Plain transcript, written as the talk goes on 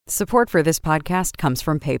Support for this podcast comes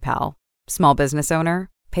from PayPal. Small business owner,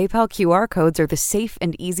 PayPal QR codes are the safe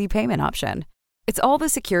and easy payment option. It's all the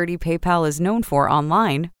security PayPal is known for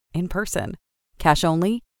online, in person. Cash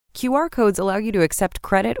only, QR codes allow you to accept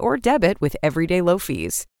credit or debit with everyday low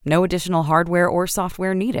fees. No additional hardware or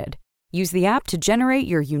software needed. Use the app to generate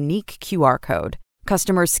your unique QR code.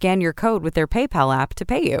 Customers scan your code with their PayPal app to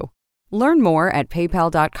pay you. Learn more at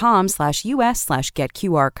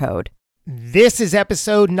paypal.com/us/getqrcode. This is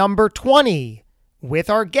episode number 20 with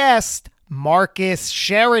our guest, Marcus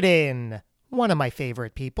Sheridan, one of my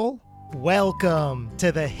favorite people. Welcome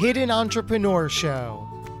to the Hidden Entrepreneur Show.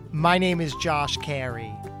 My name is Josh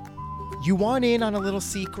Carey. You want in on a little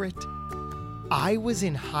secret? I was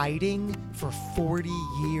in hiding for 40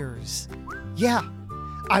 years. Yeah,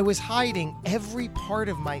 I was hiding every part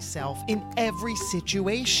of myself in every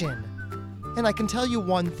situation. And I can tell you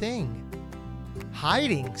one thing.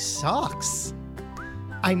 Hiding sucks.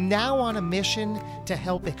 I'm now on a mission to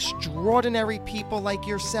help extraordinary people like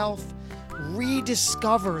yourself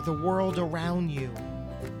rediscover the world around you,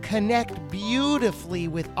 connect beautifully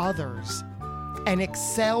with others, and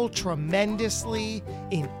excel tremendously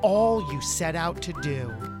in all you set out to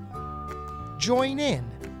do. Join in.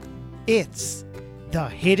 It's the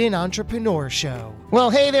Hidden Entrepreneur Show. Well,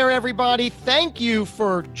 hey there, everybody. Thank you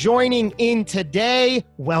for joining in today.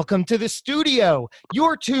 Welcome to the studio.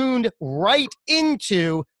 You're tuned right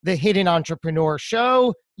into the Hidden Entrepreneur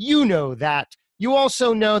Show. You know that. You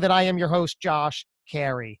also know that I am your host, Josh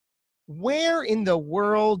Carey. Where in the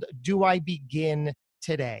world do I begin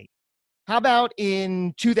today? How about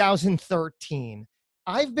in 2013?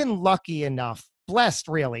 I've been lucky enough, blessed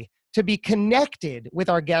really, to be connected with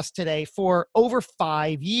our guest today for over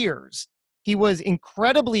 5 years. He was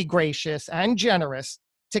incredibly gracious and generous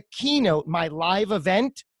to keynote my live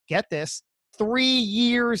event, get this, 3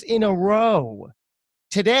 years in a row.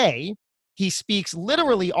 Today, he speaks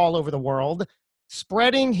literally all over the world,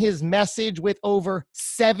 spreading his message with over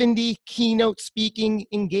 70 keynote speaking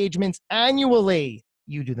engagements annually.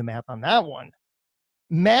 You do the math on that one.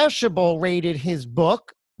 Mashable rated his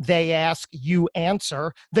book, They Ask, You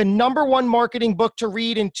Answer, the #1 marketing book to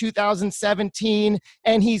read in 2017,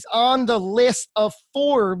 and he's on the list of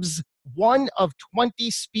Forbes, one of 20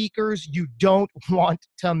 speakers you don't want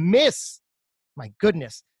to miss. My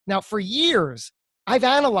goodness. Now, for years, I've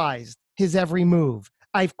analyzed his every move.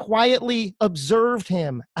 I've quietly observed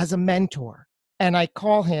him as a mentor, and I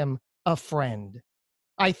call him a friend.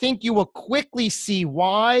 I think you will quickly see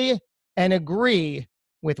why and agree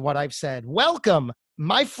with what I've said. Welcome,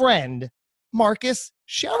 my friend, Marcus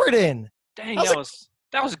Sheridan. Dang,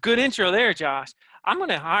 that was a good intro there, Josh. I'm going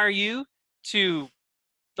to hire you to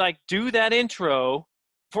do that intro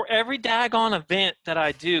for every daggone event that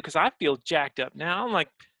I do because I feel jacked up now. I'm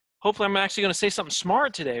hopefully I'm actually going to say something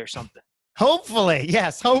smart today or something. Hopefully,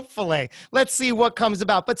 yes, hopefully. Let's see what comes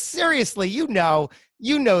about. But seriously, you know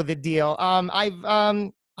the deal.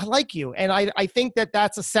 I like you, and I think that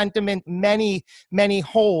that's a sentiment many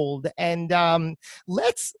hold. And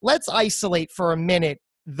let's isolate for a minute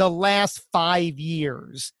the last 5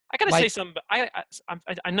 years. I gotta say something. I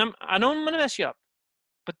know I'm gonna mess you up,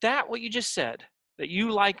 but what you just said, that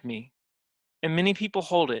you like me, and many people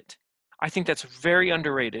hold it, I think that's very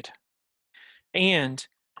underrated. And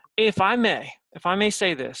if I may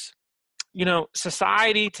say this,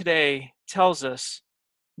 society today tells us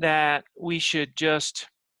that we should just.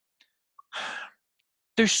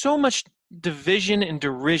 There's so much division and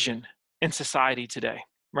derision in society today,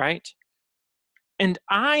 right? And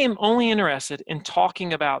I am only interested in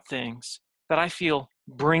talking about things that I feel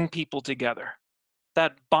bring people together,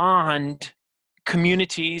 that bond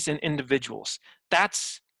communities and individuals.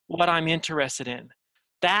 That's what I'm interested in.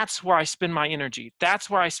 That's where I spend my energy. That's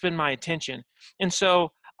where I spend my attention. And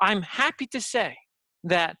so I'm happy to say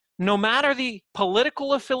that no matter the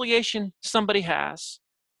political affiliation somebody has,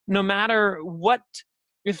 no matter what,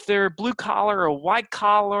 if they're blue collar or white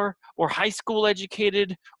collar or high school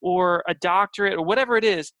educated or a doctorate or whatever it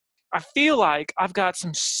is, I feel like I've got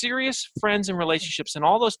some serious friends and relationships in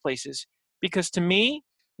all those places because to me,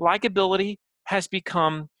 likability has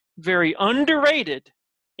become very underrated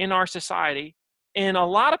in our society. And a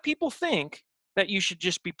lot of people think that you should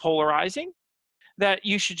just be polarizing, that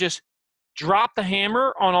you should just drop the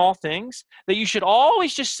hammer on all things, that you should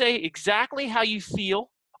always just say exactly how you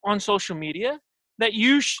feel on social media, that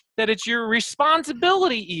it's your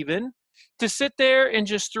responsibility even to sit there and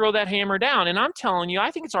just throw that hammer down. And I'm telling you, I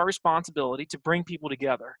think it's our responsibility to bring people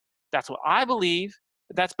together. That's what I believe.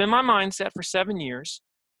 That's been my mindset for 7 years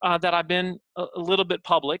that I've been a little bit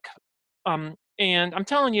public. And I'm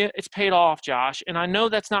telling you, it's paid off, Josh. And I know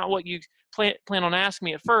that's not what you plan on asking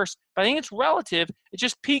me at first, but I think it's relative. It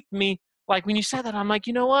just piqued me. Like when you said that, I'm like,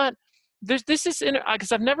 you know what? This is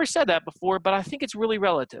because I've never said that before, but I think it's really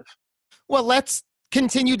relative. Well, let's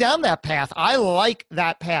continue down that path. I like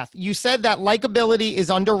that path. You said that likability is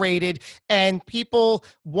underrated and people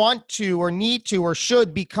want to or need to or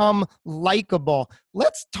should become likable.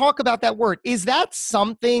 Let's talk about that word. Is that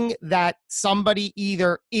something that somebody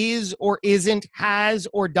either is or isn't, has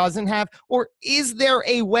or doesn't have? Or is there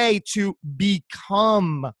a way to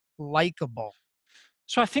become likable?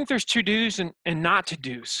 So I think there's to do's and not to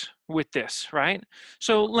do's with this, right?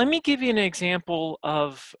 So let me give you an example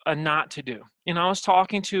of a not to do. I was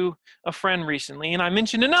talking to a friend recently, and I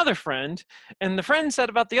mentioned another friend, and the friend said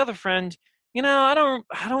about the other friend, I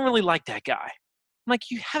don't really like that guy. I'm like,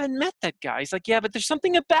 you haven't met that guy. He's like, yeah, but there's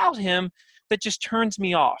something about him that just turns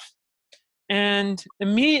me off. And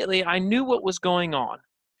immediately I knew what was going on.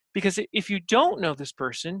 Because if you don't know this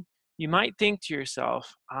person, you might think to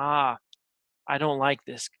yourself, I don't like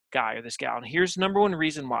this guy or this gal. And here's number one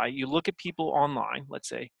reason why. You look at people online, let's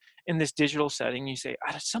say, in this digital setting, you say,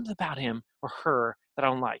 there's something about him or her that I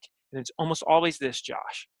don't like. And it's almost always this,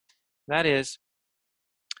 Josh. That is,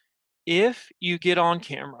 if you get on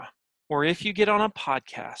camera or if you get on a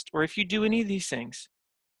podcast or if you do any of these things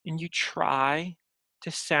and you try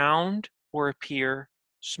to sound or appear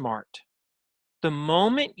smart, the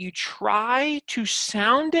moment you try to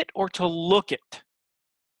sound it or to look it,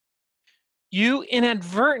 you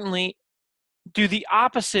inadvertently do the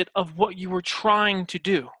opposite of what you were trying to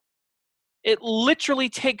do. It literally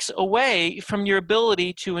takes away from your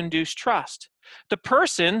ability to induce trust. The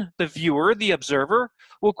person, the viewer, the observer,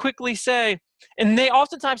 will quickly say, and they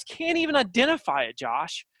oftentimes can't even identify it,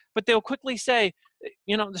 Josh, but they'll quickly say,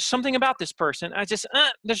 there's something about this person. They're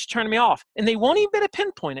just turning me off. And they won't even be able to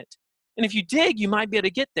pinpoint it. And if you dig, you might be able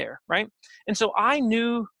to get there, right? And so I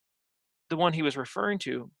knew the one he was referring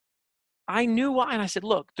to. I knew why. And I said,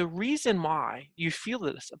 look, the reason why you feel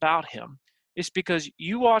this about him is because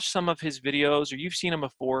you watch some of his videos or you've seen him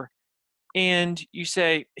before and you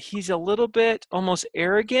say, he's a little bit almost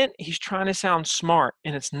arrogant. He's trying to sound smart.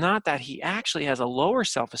 And it's not that. He actually has a lower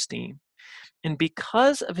self-esteem. And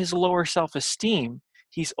because of his lower self-esteem,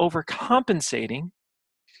 he's overcompensating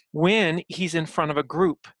when he's in front of a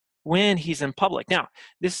group, when he's in public. Now,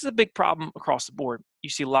 this is a big problem across the board. You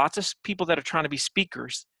see lots of people that are trying to be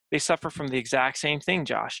speakers. They suffer from the exact same thing,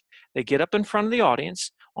 Josh. They get up in front of the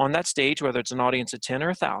audience on that stage, whether it's an audience of 10 or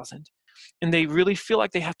 1,000, and they really feel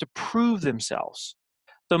like they have to prove themselves.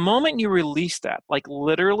 The moment you release that, like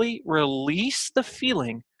literally release the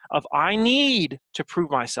feeling of I need to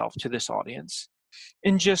prove myself to this audience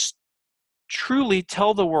and just truly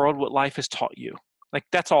tell the world what life has taught you. Like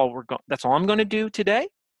that's all I'm going to do today,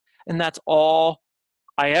 and that's all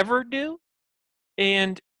I ever do.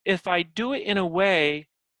 And if I do it in a way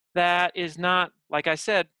that is not, like I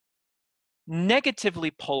said,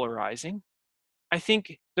 negatively polarizing, I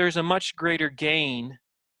think there's a much greater gain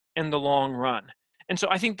in the long run. And so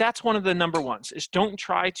I think that's one of the number ones is don't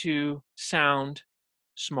try to sound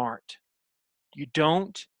smart. You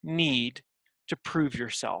don't need to prove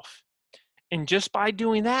yourself. And just by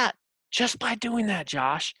doing that,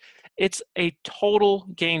 Josh, it's a total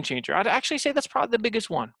game changer. I'd actually say that's probably the biggest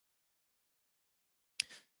one.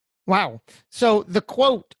 Wow. So the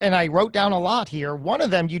quote, and I wrote down a lot here, one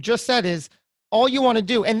of them you just said is, all you want to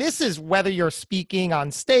do, and this is whether you're speaking on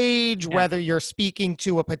stage, whether you're speaking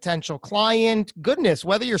to a potential client, goodness,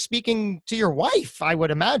 whether you're speaking to your wife, I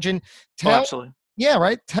would imagine. Absolutely. Yeah,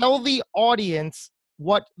 right. Tell the audience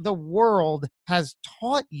what the world has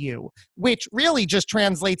taught you, which really just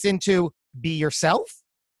translates into be yourself.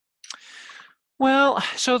 Well,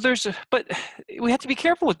 but we have to be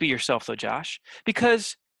careful with be yourself though, Josh,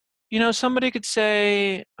 because, somebody could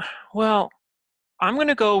say, well, I'm going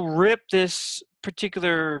to go rip this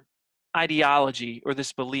particular ideology or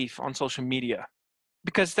this belief on social media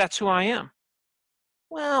because that's who I am.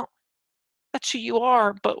 Well, that's who you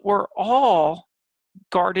are, but we're all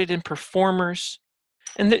guarded and performers.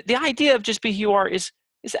 And the idea of just be who you are is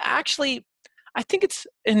actually, I think it's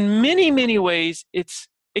in many, many ways,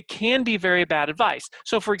 it can be very bad advice.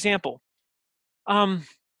 So for example,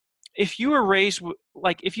 if you were raised,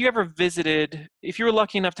 if you ever visited, if you were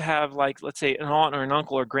lucky enough to have let's say an aunt or an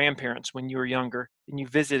uncle or grandparents when you were younger and you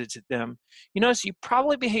visited them, you notice you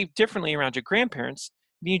probably behave differently around your grandparents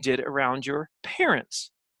than you did around your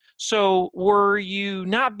parents. So were you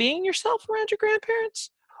not being yourself around your grandparents,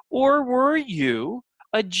 or were you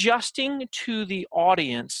adjusting to the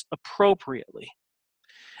audience appropriately?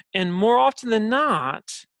 And more often than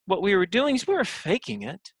not, what we were doing is we were faking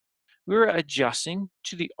it. We were adjusting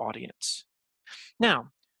to the audience. Now,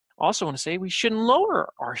 Also want to say we shouldn't lower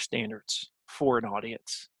our standards for an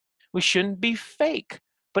audience. We shouldn't be fake,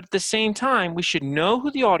 but at the same time, we should know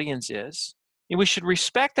who the audience is, and we should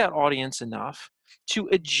respect that audience enough to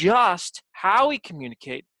adjust how we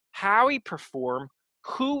communicate, how we perform,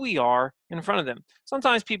 who we are in front of them.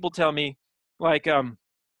 Sometimes people tell me, like, um,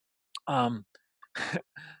 and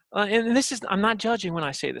this is, I'm not judging when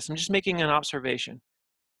I say this, I'm just making an observation.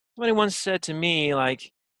 Somebody once said to me,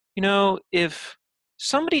 like, if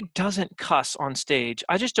somebody doesn't cuss on stage,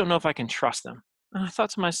 I just don't know if I can trust them. And I thought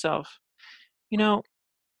to myself, you know,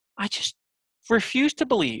 I just refuse to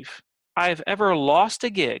believe I've ever lost a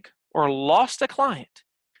gig or lost a client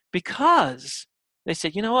because they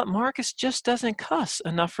said, you know what, Marcus just doesn't cuss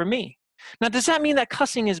enough for me. Now, does that mean that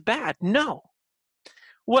cussing is bad? No.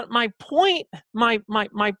 What my point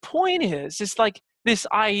is like this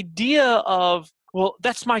idea of, well,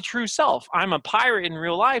 that's my true self. I'm a pirate in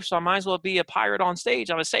real life, so I might as well be a pirate on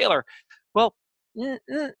stage. I'm a sailor. Well,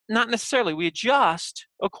 not necessarily. We adjust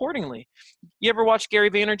accordingly. You ever watch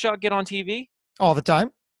Gary Vaynerchuk get on TV? All the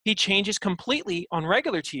time. He changes completely on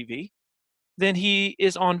regular TV than he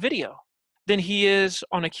is on video, than he is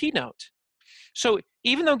on a keynote. So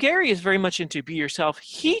even though Gary is very much into be yourself,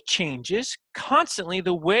 he changes constantly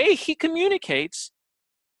the way he communicates.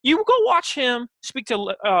 You go watch him speak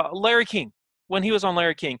to Larry King when he was on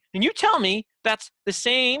Larry King, and you tell me that's the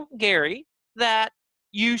same Gary that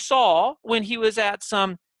you saw when he was at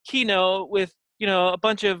some keynote with a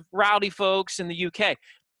bunch of rowdy folks in the UK.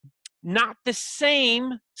 Not the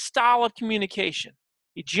same style of communication.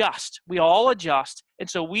 We all adjust. And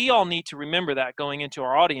so we all need to remember that going into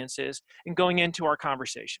our audiences and going into our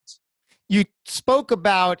conversations. You spoke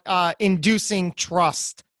about inducing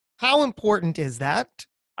trust. How important is that?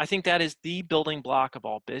 I think that is the building block of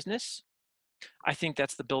all business. I think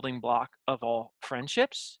that's the building block of all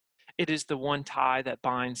friendships. It is the one tie that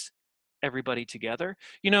binds everybody together.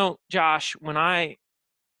 Josh,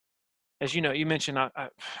 as you know, you mentioned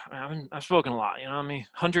I've spoken a lot,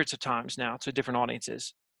 hundreds of times now to different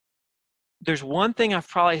audiences. There's one thing I've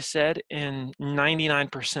probably said in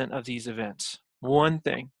 99% of these events, one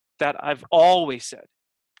thing that I've always said,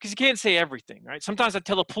 because you can't say everything, right? Sometimes I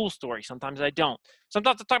tell a pool story, sometimes I don't.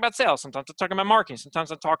 Sometimes I talk about sales, sometimes I'm talking about marketing,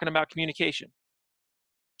 sometimes I'm talking about communication.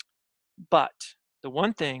 But the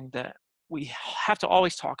one thing that we have to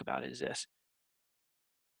always talk about is this.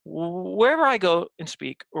 Wherever I go and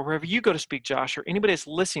speak, or wherever you go to speak, Josh, or anybody that's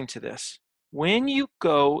listening to this, when you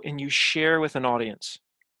go and you share with an audience,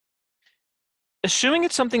 assuming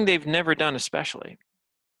it's something they've never done, especially,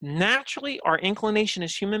 naturally our inclination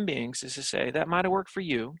as human beings is to say, that might have worked for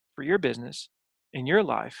you, for your business, in your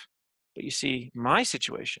life, but you see, my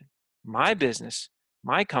situation, my business,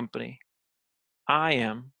 my company, I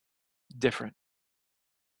am different.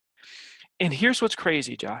 And here's what's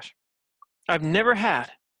crazy, Josh. I've never had,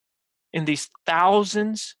 in these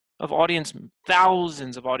thousands of audience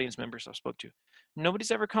members I've spoke to, nobody's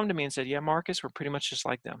ever come to me and said, yeah, Marcus, we're pretty much just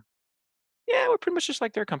like them. Yeah, we're pretty much just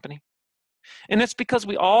like their company. And that's because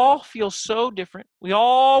we all feel so different. We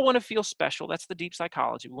all want to feel special. That's the deep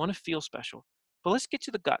psychology. We want to feel special. But let's get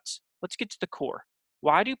to the guts. Let's get to the core.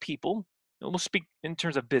 Why do people, and we'll speak in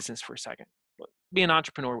terms of business for a second, be an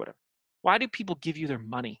entrepreneur, whatever. Why do people give you their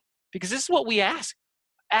money? Because this is what we ask.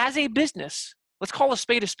 As a business, let's call a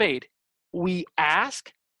spade a spade. We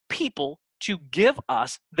ask people to give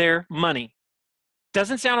us their money.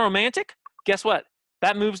 Doesn't sound romantic? Guess what?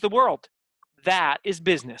 That moves the world. That is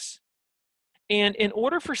business. And in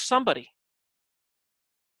order for somebody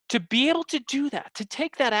to be able to do that, to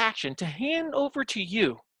take that action, to hand over to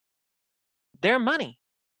you their money,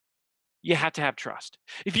 you have to have trust.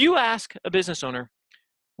 If you ask a business owner,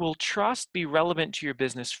 will trust be relevant to your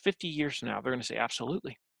business 50 years from now? They're going to say,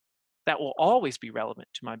 absolutely. That will always be relevant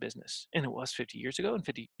to my business. And it was 50 years ago and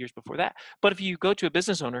 50 years before that. But if you go to a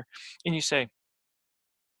business owner and you say,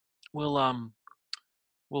 will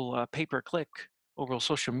pay-per-click, or will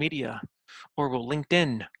social media, or will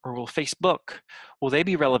LinkedIn, or will Facebook, will they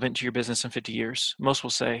be relevant to your business in 50 years? Most will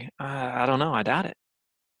say, I don't know, I doubt it.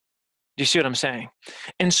 Do you see what I'm saying?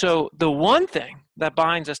 And so the one thing that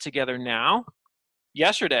binds us together now,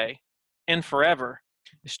 yesterday, and forever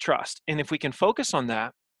is trust. And if we can focus on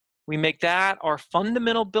that, we make that our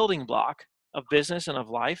fundamental building block of business and of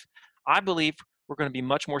life, I believe we're going to be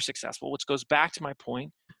much more successful, which goes back to my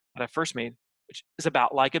point that I first made, which is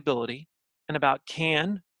about likability and about,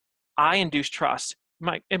 can I induce trust? Am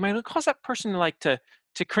I going to cause that person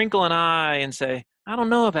to crinkle an eye and say, I don't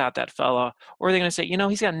know about that fella? Or are they going to say,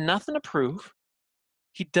 he's got nothing to prove.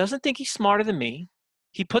 He doesn't think he's smarter than me.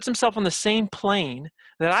 He puts himself on the same plane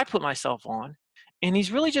that I put myself on. And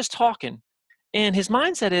he's really just talking. And his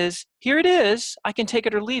mindset is, here it is, I can take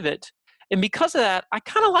it or leave it. And because of that, I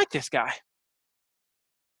kind of like this guy.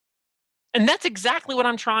 And that's exactly what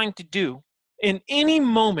I'm trying to do in any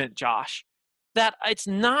moment, Josh. That it's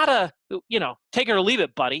not a, take it or leave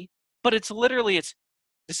it, buddy, but it's literally,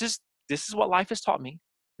 this is what life has taught me.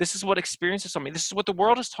 This is what experience has taught me. This is what the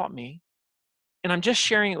world has taught me. And I'm just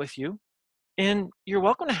sharing it with you. And you're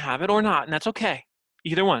welcome to have it or not. And that's okay.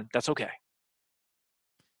 Either one, that's okay.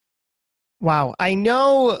 Wow. I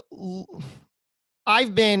know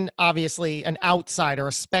I've been obviously an outsider,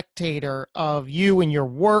 a spectator of you and your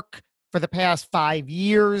work for the past 5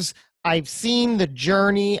 years. I've seen the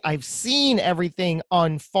journey. I've seen everything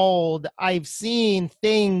unfold. I've seen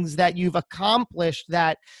things that you've accomplished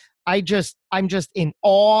that I'm just in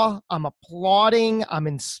awe. I'm applauding. I'm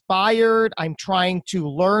inspired. I'm trying to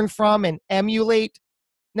learn from and emulate.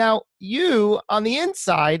 Now, you on the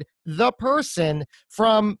inside, the person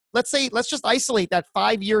from, let's just isolate that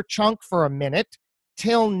 5 year chunk for a minute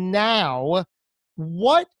till now,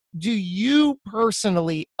 what do you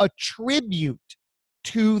personally attribute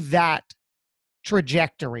to that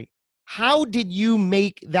trajectory? How did you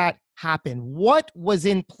make that happen? What was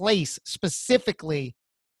in place specifically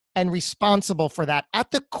and responsible for that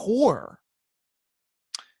at the core?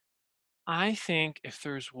 I think if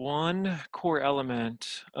there's one core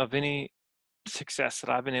element of any success that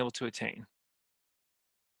I've been able to attain,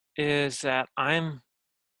 is that I'm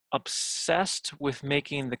obsessed with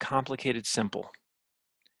making the complicated simple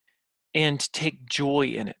and take joy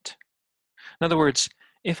in it. In other words,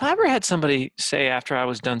 if I ever had somebody say after I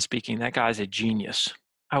was done speaking, that guy's a genius,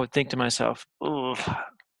 I would think to myself, oh,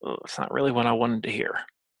 it's not really what I wanted to hear.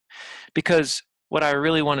 Because what I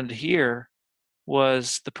really wanted to hear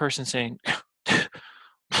was the person saying,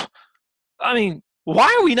 I mean,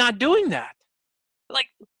 why are we not doing that? Like,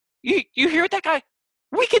 you hear that guy?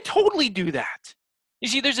 We could totally do that. You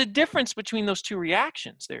see, there's a difference between those two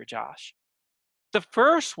reactions there, Josh. The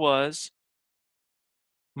first was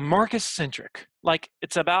Marcus-centric, like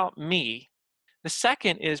it's about me. The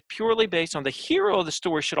second is purely based on the hero of the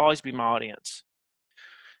story should always be my audience.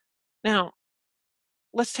 Now,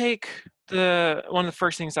 let's take one of the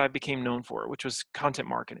first things I became known for, which was content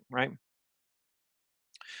marketing, right?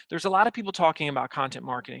 There's a lot of people talking about content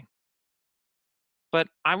marketing, but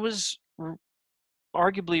I was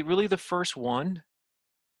arguably really the first one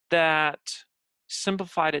that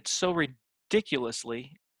simplified it so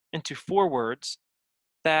ridiculously into 4 words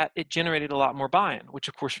that it generated a lot more buy-in, which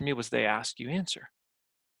of course for me was they ask, you answer.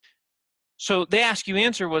 So they ask, you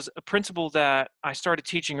answer was a principle that I started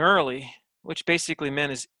teaching early, which basically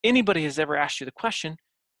meant is anybody has ever asked you the question,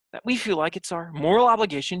 that we feel like it's our moral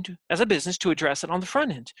obligation to, as a business, to address it on the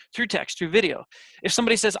front end, through text, through video. If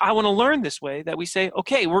somebody says, I want to learn this way, that we say,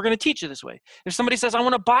 okay, we're going to teach you this way. If somebody says, I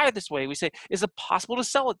want to buy it this way, we say, is it possible to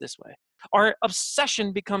sell it this way? Our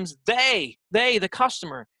obsession becomes they, the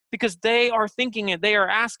customer, because they are thinking it, they are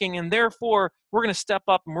asking, and therefore we're going to step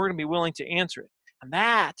up and we're going to be willing to answer it. And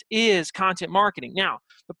that is content marketing. Now,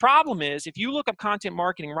 the problem is, if you look up content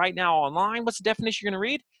marketing right now online, what's the definition you're going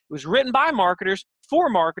to read? It was written by marketers for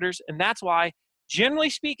marketers, and that's why, generally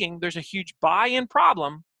speaking, there's a huge buy-in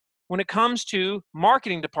problem when it comes to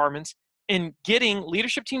marketing departments in getting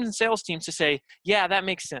leadership teams and sales teams to say, yeah, that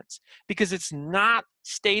makes sense, because it's not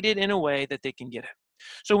stated in a way that they can get it.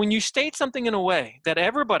 So when you state something in a way that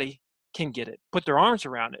everybody can get it, put their arms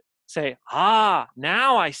around it, say,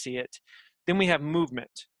 now I see it, then we have movement.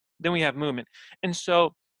 And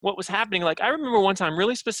so what was happening, like I remember one time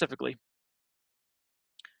really specifically,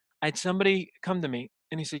 I had somebody come to me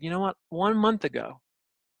and he said, you know what, 1 month ago,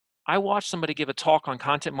 I watched somebody give a talk on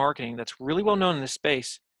content marketing that's really well known in this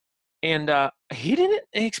space. And he didn't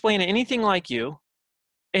explain anything like you.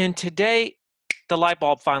 And today, the light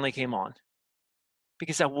bulb finally came on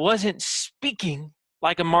because I wasn't speaking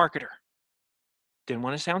like a marketer. Didn't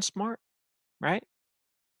want to sound smart, right?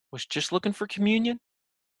 Was just looking for communion.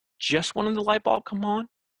 Just wanted the light bulb come on.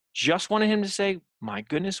 Just wanted him to say, my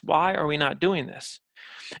goodness, why are we not doing this?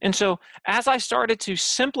 And so as I started to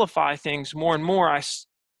simplify things more and more, I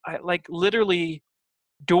like literally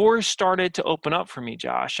doors started to open up for me,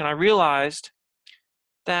 Josh. And I realized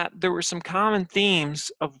that there were some common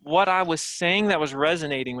themes of what I was saying that was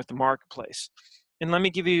resonating with the marketplace. And let me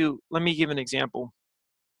give an example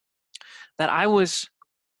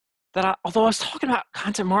although I was talking about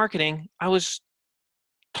content marketing, I was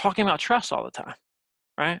talking about trust all the time,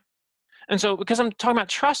 right? And so because I'm talking about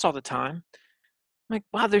trust all the time, I'm like,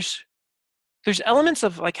 wow, there's elements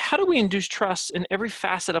of like, how do we induce trust in every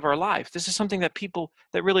facet of our life? This is something that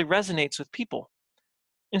really resonates with people.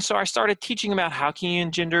 And so I started teaching about how can you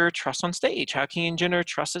engender trust on stage? How can you engender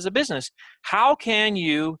trust as a business? How can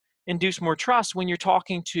you induce more trust when you're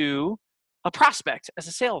talking to a prospect as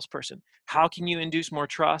a salesperson? How can you induce more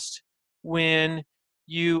trust when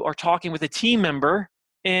you are talking with a team member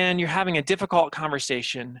and you're having a difficult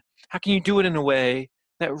conversation? How can you do it in a way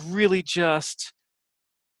that really just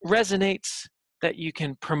resonates, that you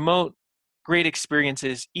can promote great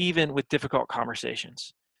experiences even with difficult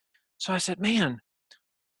conversations? So I said, man,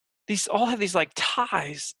 these all have these like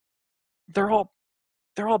ties. They're all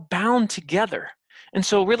bound together. And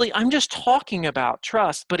so really I'm just talking about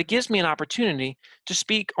trust, but it gives me an opportunity to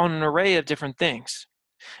speak on an array of different things.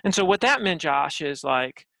 And so what that meant, Josh, is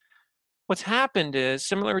like what's happened is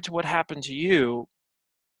similar to what happened to you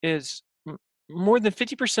is more than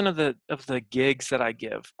 50% of the gigs that I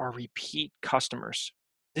give are repeat customers.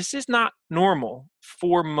 This is not normal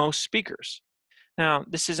for most speakers. Now,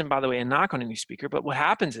 this isn't, by the way, a knock on any speaker, but what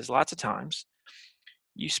happens is lots of times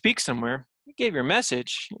you speak somewhere, you gave your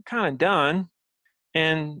message, you're kind of done,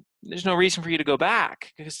 and there's no reason for you to go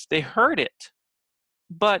back because they heard it.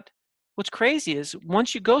 But what's crazy is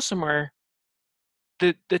once you go somewhere,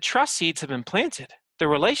 the trust seeds have been planted. The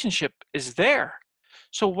relationship is there.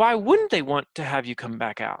 So why wouldn't they want to have you come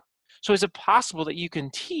back out? So is it possible that you can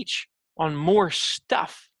teach on more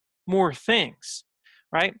stuff, more things,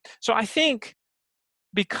 right? So I think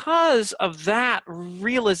because of that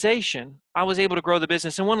realization, I was able to grow the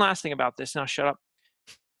business. And one last thing about this, and I'll shut up.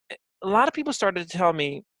 A lot of people started to tell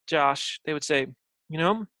me, Josh, they would say, you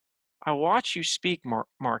know, I watch you speak,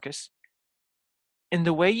 Marcus, and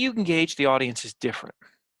the way you engage the audience is different.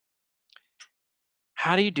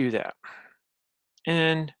 How do you do that?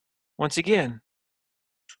 And once again,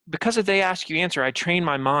 because if they ask you answer, I train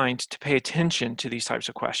my mind to pay attention to these types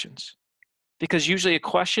of questions. Because usually a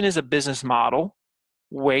question is a business model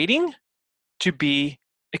waiting to be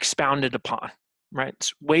expounded upon, right?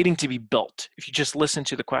 It's waiting to be built if you just listen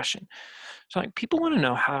to the question. So like people want to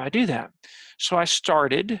know how I do that. So I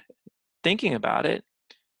started thinking about it.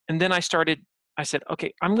 And then I said,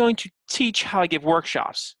 okay, I'm going to teach how I give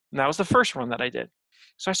workshops. And that was the first one that I did.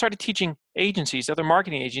 So I started teaching agencies, other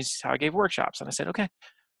marketing agencies, how I gave workshops. And I said, okay,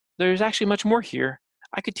 there's actually much more here.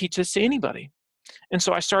 I could teach this to anybody. And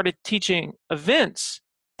so I started teaching events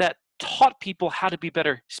that taught people how to be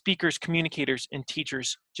better speakers, communicators, and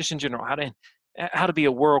teachers, just in general, how to be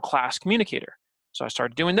a world-class communicator. So I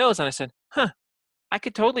started doing those, and I said, I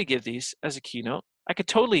could totally give these as a keynote. I could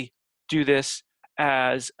totally do this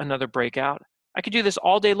as another breakout. I could do this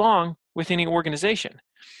all day long with any organization.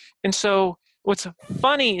 And so what's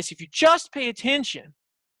funny is if you just pay attention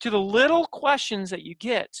to the little questions that you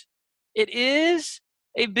get, it is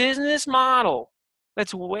a business model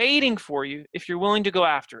that's waiting for you if you're willing to go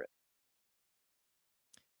after it.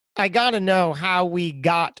 I got to know how we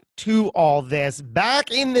got to all this.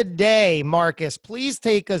 Back in the day, Marcus, please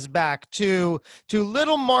take us back to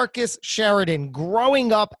little Marcus Sheridan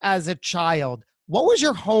growing up as a child. What was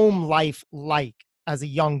your home life like as a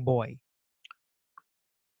young boy?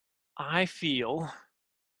 I feel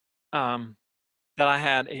that I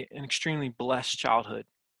had an extremely blessed childhood.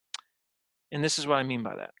 And this is what I mean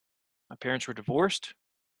by that. My parents were divorced.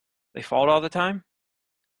 They fought all the time.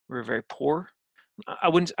 We were very poor.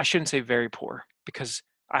 I shouldn't say very poor because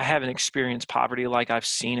I haven't experienced poverty like I've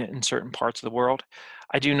seen it in certain parts of the world.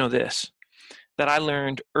 I do know this, that I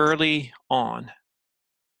learned early on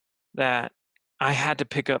that I had to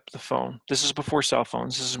pick up the phone. This is before cell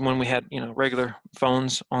phones. This is when we had, regular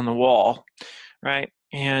phones on the wall, right?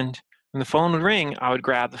 And when the phone would ring, I would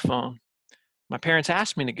grab the phone. My parents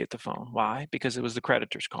asked me to get the phone. Why? Because it was the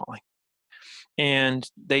creditors calling. And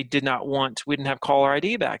they did not want, we didn't have caller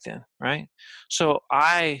ID back then, right? So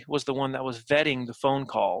I was the one that was vetting the phone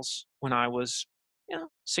calls when I was,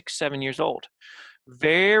 6, 7 years old.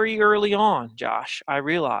 Very early on, Josh, I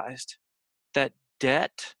realized that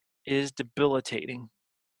debt is debilitating,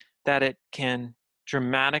 that it can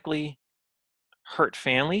dramatically hurt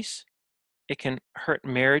families, it can hurt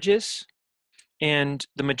marriages, and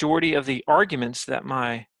the majority of the arguments that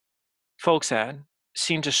my folks had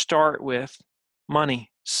seemed to start with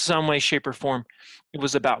money, some way, shape, or form. It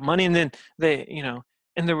was about money, and then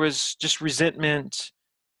and there was just resentment.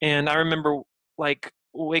 And I remember like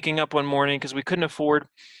waking up one morning because we couldn't afford.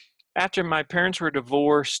 After my parents were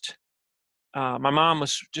divorced, my mom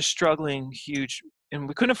was just struggling huge, and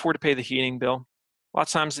we couldn't afford to pay the heating bill.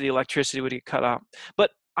 Lots of times the electricity would get cut out.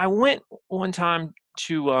 But I went one time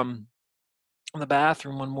to the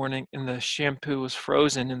bathroom one morning, and the shampoo was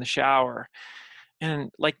frozen in the shower.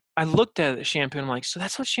 And like I looked at the shampoo and I'm like, so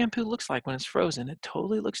that's what shampoo looks like when it's frozen. It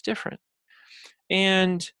totally looks different.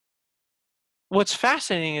 And what's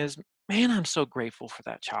fascinating is, man, I'm so grateful for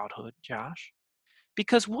that childhood, Josh.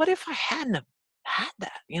 Because what if I hadn't have had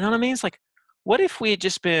that? You know what I mean? It's like, what if we had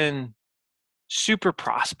just been super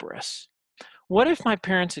prosperous? What if my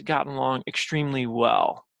parents had gotten along extremely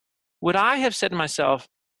well? Would I have said to myself,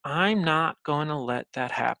 I'm not going to let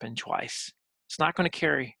that happen twice. It's not going to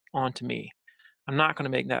carry on to me. I'm not going to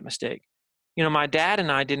make that mistake. You know, my dad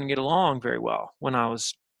and I didn't get along very well when I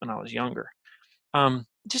was younger. It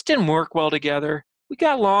just didn't work well together. We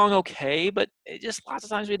got along okay, but it just lots of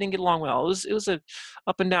times we didn't get along well. It was a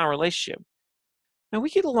up and down relationship. And we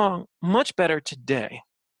get along much better today,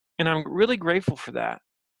 and I'm really grateful for that.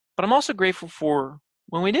 But I'm also grateful for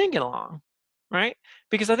when we didn't get along, right?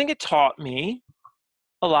 Because I think it taught me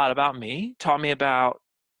a lot about me, taught me about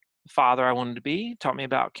the father I wanted to be, taught me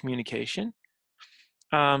about communication.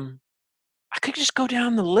 Um, I could just go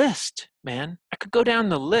down the list, man. I could go down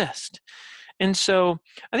the list. And so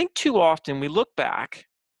I think too often we look back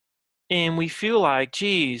and we feel like,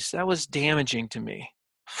 geez, that was damaging to me.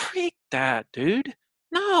 Freak that, dude.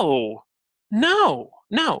 No, no,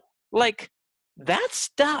 no. Like that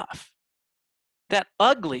stuff, that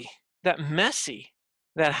ugly, that messy,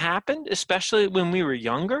 that happened, especially when we were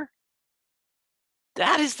younger,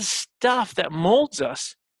 that is the stuff that molds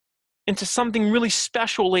us into something really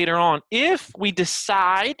special later on if we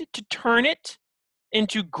decide to turn it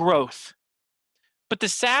into growth. But the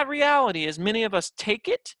sad reality is many of us take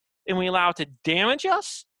it and we allow it to damage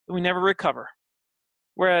us and we never recover.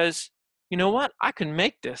 Whereas, you know what? I can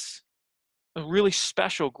make this a really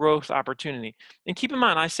special growth opportunity. And keep in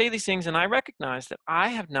mind, I say these things and I recognize that I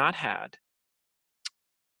have not had,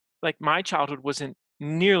 like my childhood wasn't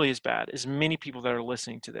nearly as bad as many people that are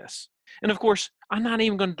listening to this. And of course, I'm not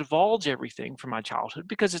even going to divulge everything from my childhood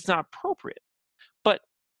because it's not appropriate. But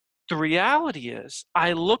the reality is,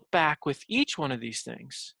 I look back with each one of these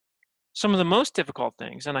things, some of the most difficult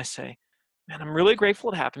things, and I say, man, I'm really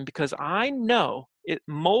grateful it happened because I know it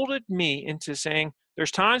molded me into saying,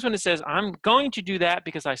 there's times when it says, I'm going to do that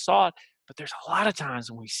because I saw it, but there's a lot of times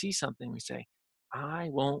when we see something, we say, I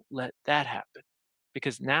won't let that happen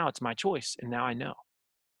because now it's my choice and now I know.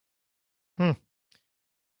 Hmm.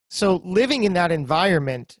 So living in that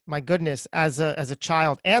environment, my goodness, as a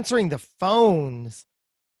child, answering the phones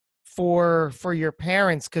for your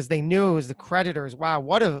parents because they knew it was the creditors. Wow,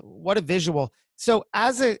 what a visual. So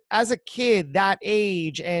as a kid that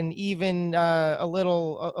age and even a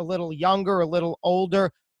little younger, a little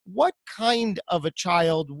older, what kind of a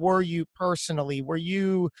child were you personally? Were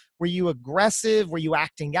you aggressive? Were you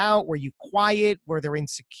acting out? Were you quiet? Were there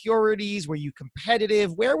insecurities? Were you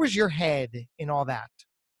competitive? Where was your head in all that?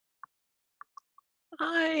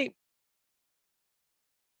 I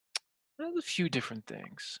There's a few different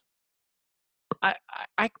things. I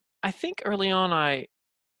I I think early on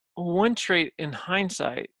one trait in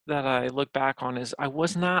hindsight that I look back on is I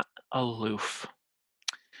was not aloof.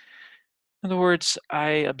 In other words, I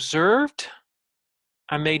observed,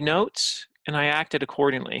 I made notes, and I acted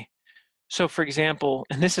accordingly. So, for example,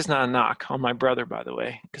 and this is not a knock on my brother, by the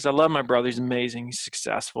way, because I love my brother. He's amazing. He's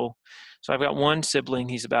successful. So I've got one sibling.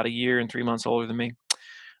 He's about a year and 3 months older than me.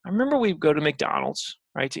 I remember we'd go to McDonald's,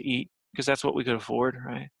 right, to eat because that's what we could afford,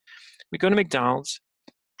 right? We go to McDonald's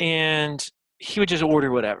and he would just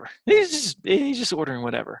order whatever. He's just ordering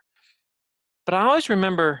whatever. But I always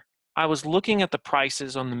remember I was looking at the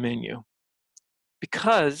prices on the menu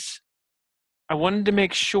because I wanted to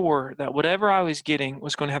make sure that whatever I was getting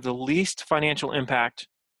was going to have the least financial impact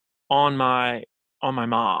on my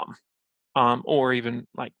mom, or even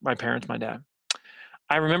like my parents, my dad.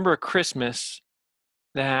 I remember a Christmas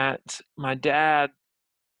that my dad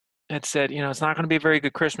had said, it's not going to be a very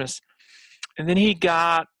good Christmas, and then he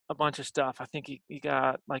got a bunch of stuff. I think he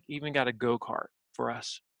got like even got a go-kart for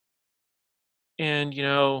us, and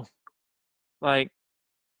like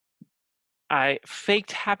I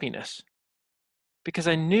faked happiness because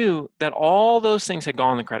I knew that all those things had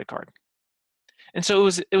gone on the credit card. And so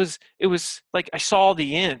it was like I saw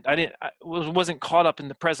the end. I wasn't caught up in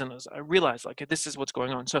the present. I realized like this is what's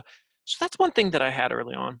going on. So that's one thing that I had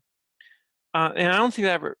early on, and I don't think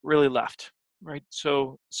that ever really left. Right.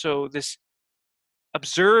 So this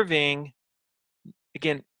observing,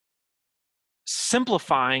 again,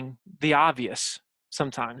 simplifying the obvious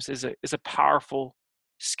sometimes is a powerful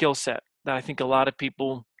skill set that I think a lot of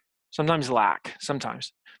people sometimes lack.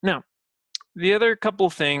 Sometimes. Now, the other couple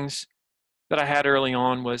of things that I had early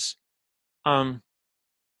on was, um,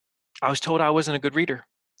 I was told I wasn't a good reader,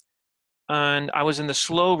 and I was in the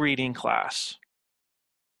slow reading class.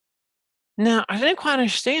 Now, I didn't quite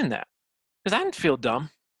understand that because I didn't feel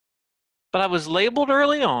dumb, but I was labeled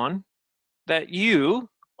early on that you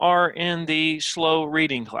are in the slow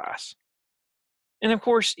reading class. And of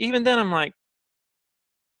course, even then I'm like,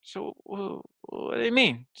 so what do you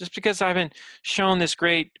mean? Just because I haven't shown this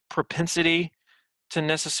great propensity to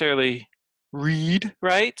necessarily read,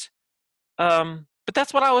 right? But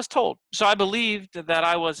that's what I was told. So I believed that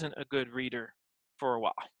I wasn't a good reader for a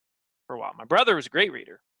while. My brother was a great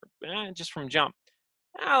reader, just from jump.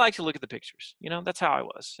 I like to look at the pictures. That's how I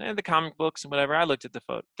was. And the comic books and whatever, I looked at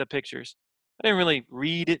the pictures. I didn't really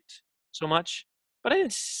read it so much, but I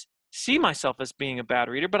didn't see myself as being a bad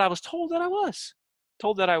reader, but I was told that I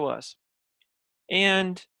was.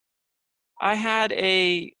 And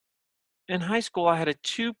in high school, I had a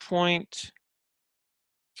 2.3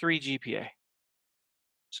 GPA.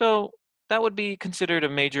 So that would be considered a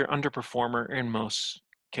major underperformer in most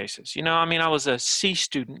cases. I was a C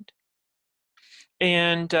student,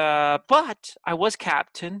 and but I was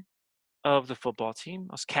captain of the football team.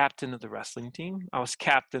 I was captain of the wrestling team. I was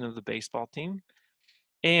captain of the baseball team.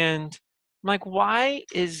 And I'm like, what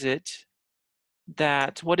is it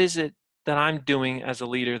that I'm doing as a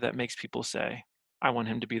leader that makes people say, I want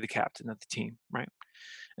him to be the captain of the team, right?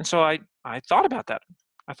 And so I thought about that.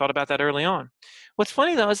 I thought about that early on. What's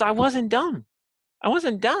funny though is I wasn't dumb.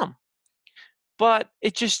 But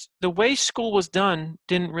the way school was done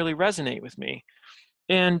didn't really resonate with me.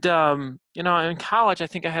 And, in college, I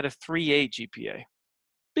think I had a 3.8 GPA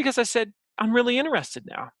because I said, I'm really interested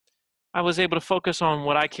now. I was able to focus on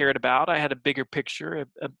what I cared about. I had a bigger picture,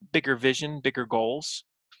 a bigger vision, bigger goals.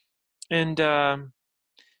 And, all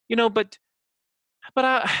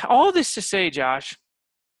this to say, Josh,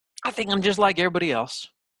 I think I'm just like everybody else,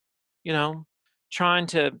 you know, trying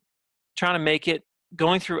to make it,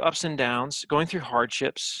 going through ups and downs, going through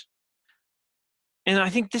hardships. And I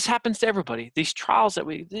think this happens to everybody. These trials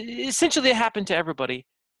essentially they happen to everybody.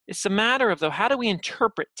 It's a matter of, though, how do we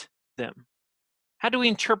interpret them? How do we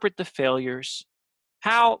interpret the failures?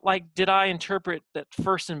 How, did I interpret that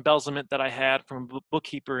first embezzlement that I had from a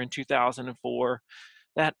bookkeeper in 2004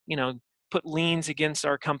 that, put liens against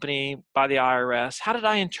our company by the IRS? How did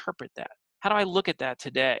I interpret that? How do I look at that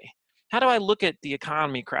today? How do I look at the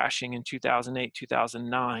economy crashing in 2008,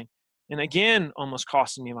 2009, and again, almost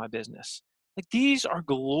costing me my business? These are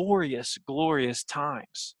glorious, glorious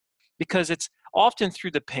times because it's often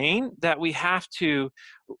through the pain that we have to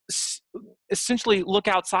essentially look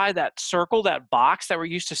outside that circle, that box that we're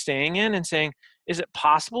used to staying in, and saying, is it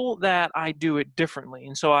possible that I do it differently?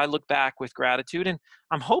 And so I look back with gratitude, and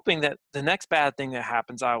I'm hoping that the next bad thing that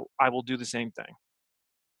happens, I will do the same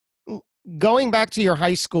thing. Going back to your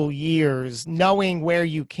high school years, knowing where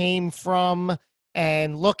you came from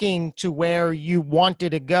and looking to where you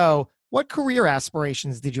wanted to go, what career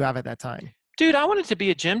aspirations did you have at that time? Dude, I wanted to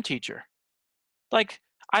be a gym teacher. I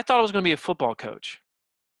thought I was going to be a football coach.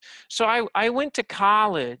 So I went to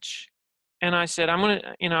college and I said, I'm going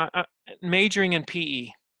to, majoring in PE.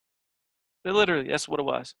 Literally, that's what it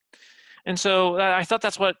was. And so I thought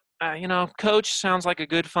that's what, coach sounds like a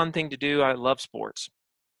good, fun thing to do. I love sports.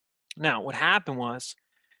 Now, what happened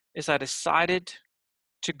is I decided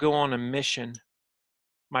to go on a mission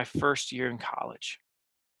my first year in college.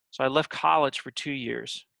 So I left college for 2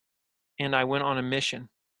 years and I went on a mission.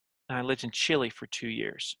 And I lived in Chile for 2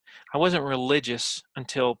 years. I wasn't religious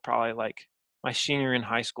until probably my senior year in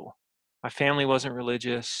high school. My family wasn't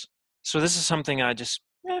religious. So this is something I just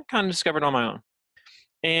kind of discovered on my own.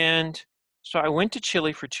 And so I went to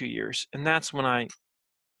Chile for 2 years, and that's when I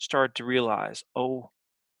started to realize,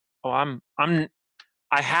 I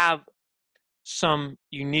have some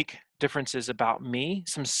unique differences about me,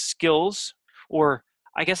 some skills, or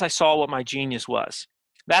I guess I saw what my genius was.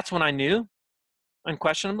 That's when I knew,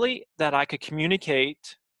 unquestionably, that I could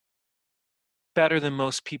communicate better than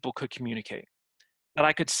most people could communicate, that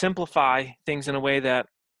I could simplify things in a way that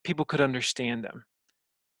people could understand them,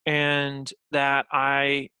 and that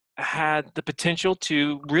I had the potential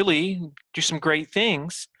to really do some great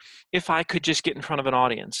things if I could just get in front of an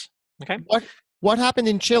audience. Okay. What happened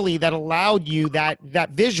in Chile that allowed you that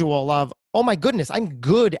visual of, oh my goodness, I'm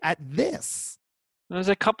good at this? There's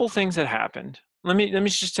a couple things that happened. Let me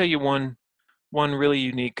just tell you one really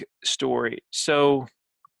unique story. So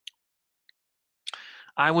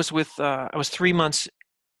I was 3 months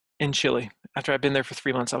in Chile. After I'd been there for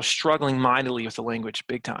 3 months, I was struggling mightily with the language,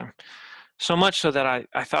 big time. So much so that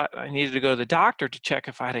I thought I needed to go to the doctor to check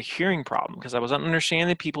if I had a hearing problem because I wasn't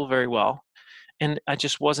understanding people very well, and I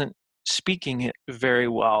just wasn't speaking it very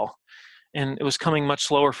well. And it was coming much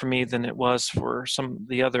slower for me than it was for some of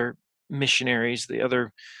the other missionaries, the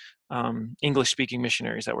other English-speaking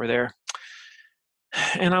missionaries that were there.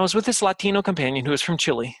 And I was with this Latino companion who was from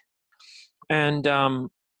Chile, and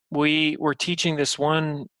we were teaching this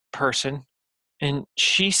one person, and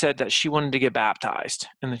she said that she wanted to get baptized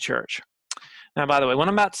in the church. Now, by the way, what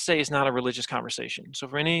I'm about to say is not a religious conversation. So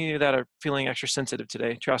for any of you that are feeling extra sensitive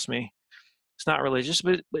today, trust me, it's not religious,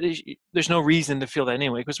 but there's no reason to feel that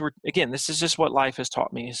anyway, because this is just what life has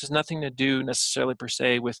taught me. This has nothing to do necessarily per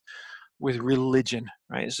se with religion,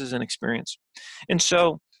 right? This is an experience. And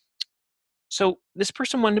so this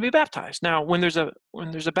person wanted to be baptized. Now, when there's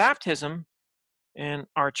a baptism in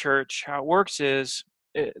our church, how it works is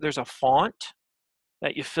there's a font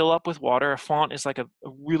that you fill up with water. A font is like a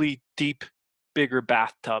really deep, bigger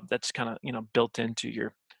bathtub that's kind of built into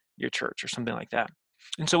your church or something like that.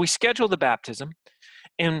 And so we schedule the baptism,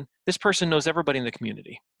 and this person knows everybody in the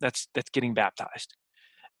community that's getting baptized.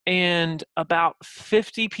 And about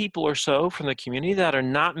 50 people or so from the community that are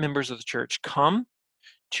not members of the church come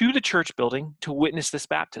to the church building to witness this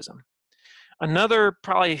baptism. Another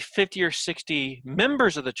probably 50 or 60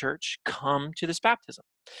 members of the church come to this baptism.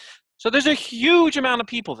 So there's a huge amount of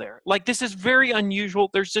people there. Like, this is very unusual.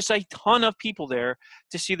 There's just a ton of people there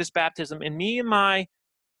to see this baptism. And me and my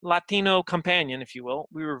Latino companion, if you will,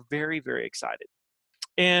 we were very, very excited.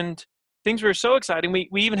 And things were so exciting. We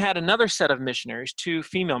even had another set of missionaries, 2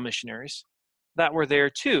 female missionaries that were there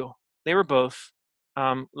too. They were both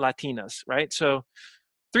Latinas, right? So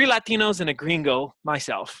 3 Latinos and a gringo,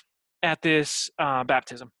 myself, at this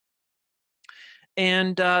baptism.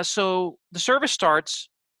 And so the service starts,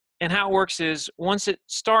 and how it works is once it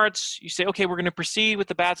starts, you say, okay, we're going to proceed with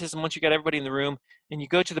the baptism once you got everybody in the room, and you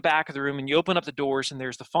go to the back of the room and you open up the doors, and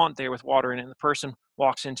there's the font there with water in it, and the person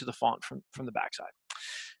walks into the font from the backside.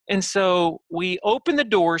 And so we open the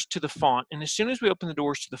doors to the font, and as soon as we open the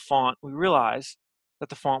doors to the font, we realize that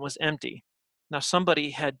the font was empty. Now,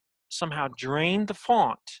 somebody had somehow drained the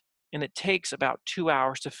font, and it takes about 2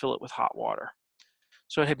 hours to fill it with hot water.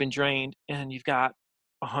 So it had been drained, and you've got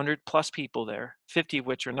 100 plus people there, 50 of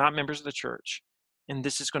which are not members of the church, and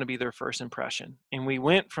this is going to be their first impression. And we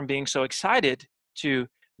went from being so excited to,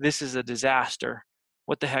 this is a disaster.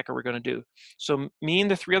 What the heck are we going to do? So me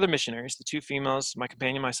and the 3 other missionaries, the 2 females, my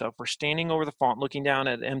companion, myself, were standing over the font looking down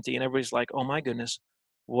at it empty, and everybody's like, oh my goodness,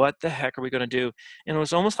 what the heck are we going to do? And it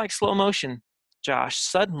was almost like slow motion, Josh.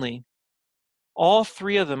 Suddenly, all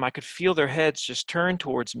 3 of them, I could feel their heads just turn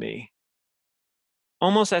towards me,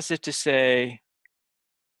 almost as if to say,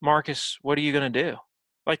 Marcus, what are you going to do?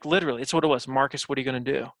 Like, literally, it's what it was. Marcus, what are you going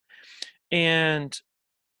to do? And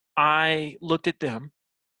I looked at them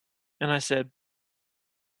and I said,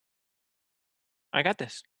 I got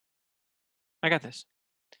this. I got this.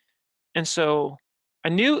 And so I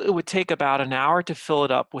knew it would take about an hour to fill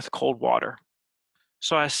it up with cold water.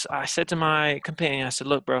 So I said to my companion, I said,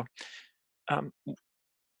 look, bro,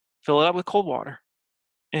 fill it up with cold water,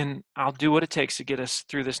 and I'll do what it takes to get us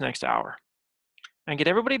through this next hour and get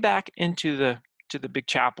everybody back into the big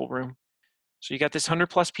chapel room. So you got this 100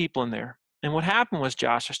 plus people in there. And what happened was,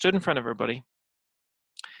 Josh, I stood in front of everybody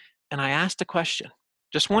and I asked a question,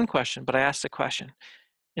 just one question, but I asked a question,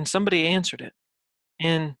 and somebody answered it.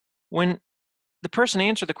 And when the person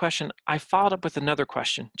answered the question, I followed up with another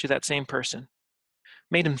question to that same person,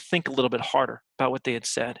 made them think a little bit harder about what they had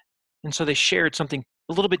said. And so they shared something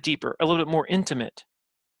a little bit deeper, a little bit more intimate.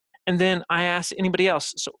 And then I asked anybody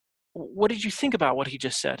else, so what did you think about what he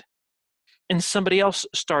just said? And somebody else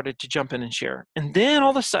started to jump in and share. And then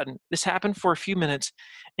all of a sudden, this happened for a few minutes,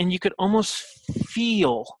 and you could almost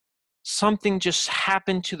feel something just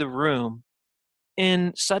happen to the room.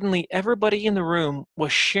 And suddenly everybody in the room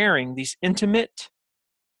was sharing these intimate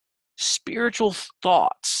spiritual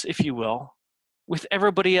thoughts, if you will, with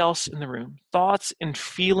everybody else in the room. Thoughts and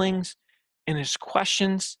feelings and his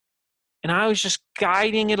questions. And I was just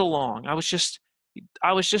guiding it along. I was just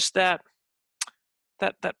that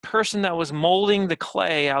person that was molding the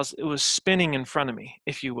clay. It was spinning in front of me,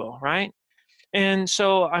 if you will, right? And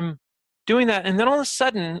so I'm doing that, and then all of a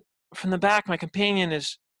sudden, from the back, my companion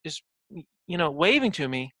is waving to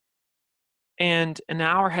me, and an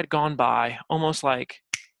hour had gone by, almost like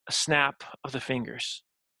a snap of the fingers.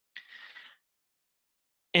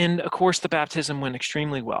 And of course, the baptism went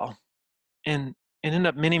extremely well, and it ended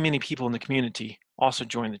up many, many people in the community also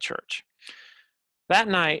joined the church. That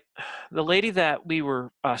night, the lady that we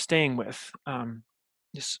were staying with,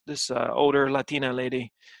 this older Latina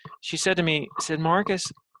lady, she said to me, Marcus,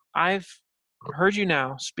 I've heard you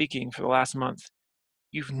now speaking for the last month.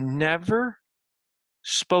 You've never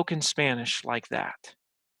spoken Spanish like that.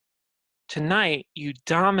 Tonight, you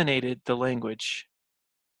dominated the language,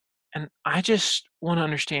 and I just want to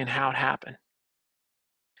understand how it happened.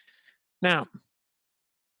 Now,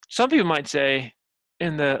 some people might say,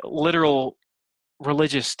 in the literal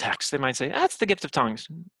religious text, they might say, that's the gift of tongues.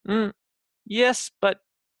 Yes, but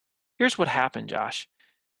here's what happened, Josh.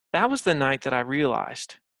 That was the night that I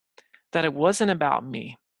realized that it wasn't about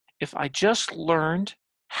me. If I just learned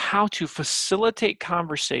how to facilitate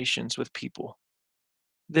conversations with people,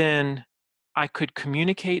 then I could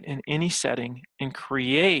communicate in any setting and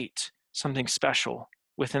create something special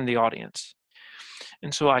within the audience.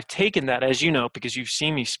 And so I've taken that, as you know, because you've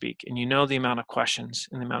seen me speak and you know the amount of questions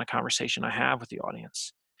and the amount of conversation I have with the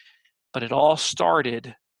audience. But it all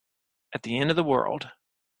started at the end of the world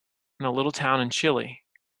in a little town in Chile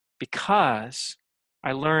because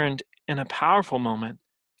I learned in a powerful moment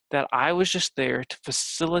that I was just there to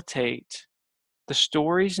facilitate the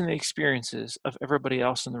stories and the experiences of everybody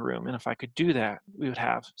else in the room. And if I could do that, we would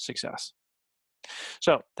have success.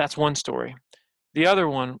 So that's one story. The other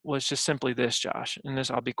one was just simply this, Josh, and this,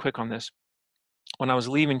 I'll be quick on this. When I was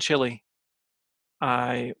leaving Chile,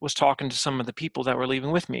 I was talking to some of the people that were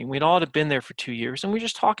leaving with me. We'd all had been there for 2 years, and we were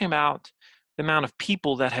just talking about the amount of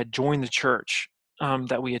people that had joined the church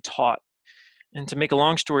that we had taught. And to make a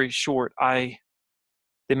long story short, the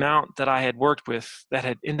amount that I had worked with that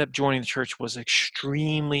had ended up joining the church was an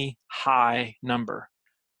extremely high number,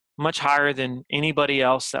 much higher than anybody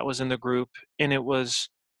else that was in the group. And it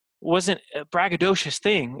wasn't a braggadocious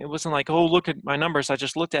thing. It wasn't like, oh, look at my numbers. I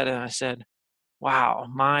just looked at it and I said, wow,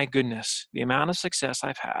 my goodness, the amount of success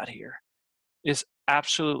I've had here is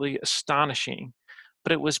absolutely astonishing.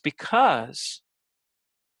 But it was because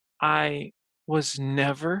I was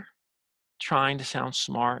never trying to sound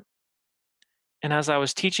smart. And as I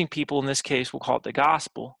was teaching people, in this case, we'll call it the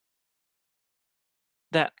gospel,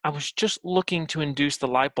 that I was just looking to induce the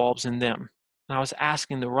light bulbs in them. And I was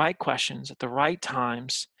asking the right questions at the right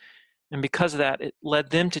times. And because of that, it led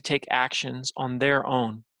them to take actions on their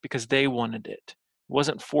own because they wanted it. It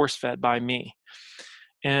wasn't force-fed by me.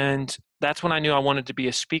 And that's when I knew I wanted to be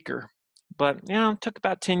a speaker. But, it took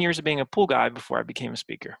about 10 years of being a pool guy before I became a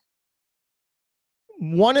speaker.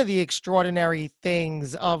 One of the extraordinary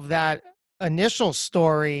things of that initial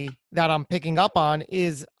story that I'm picking up on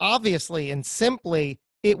is obviously and simply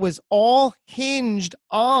it was all hinged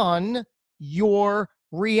on your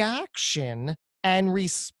reaction and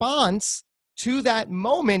response to that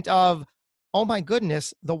moment of, oh my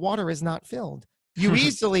goodness, the water is not filled. You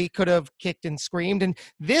easily could have kicked and screamed. And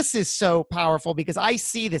this is so powerful because I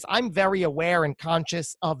see this. I'm very aware and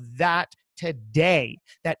conscious of that today,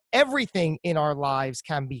 that everything in our lives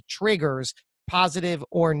can be triggers, positive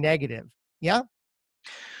or negative. Yeah.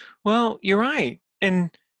 Well, you're right. And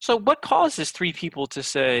so what causes three people to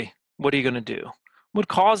say, what are you going to do? What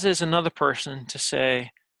causes another person to say,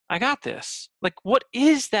 I got this? Like, what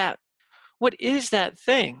is that? What is that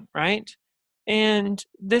thing, right? And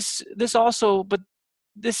this also, but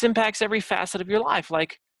this impacts every facet of your life.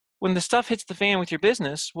 Like when the stuff hits the fan with your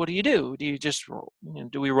business, what do? Do you just,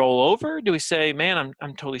 do we roll over? Do we say, man,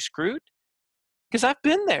 I'm totally screwed? Because I've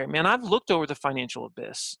been there, man. I've looked over the financial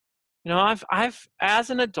abyss. I've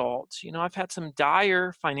as an adult, I've had some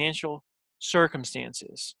dire financial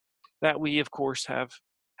circumstances that we, of course, have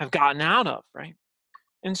gotten out of, right?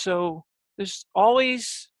 And so there's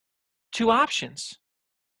always two options: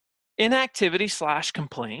 inactivity /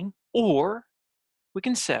 complain, or we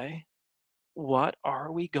can say, what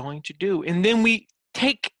are we going to do? And then we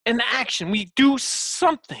take an action. We do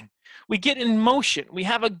something. We get in motion. We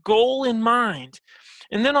have a goal in mind.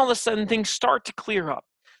 And then all of a sudden things start to clear up.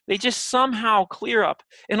 They just somehow clear up.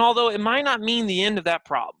 And although it might not mean the end of that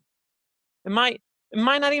problem, it might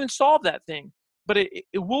not even solve that thing, but it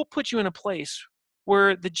will put you in a place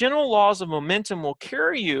where the general laws of momentum will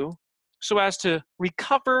carry you so as to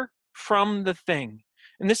recover from the thing.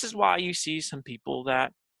 And this is why you see some people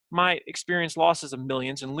that might experience losses of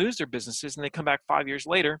millions and lose their businesses, and they come back 5 years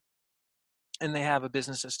later and they have a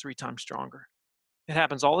business that's 3 times stronger. It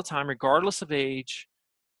happens all the time, regardless of age,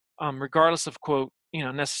 regardless of, quote,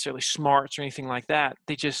 necessarily smarts or anything like that.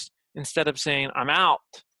 They just, instead of saying, I'm out,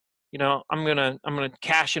 I'm gonna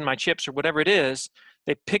cash in my chips or whatever it is,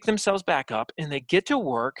 they pick themselves back up and they get to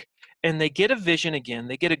work and they get a vision again,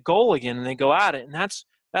 they get a goal again, and they go at it. And that's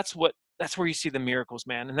where you see the miracles,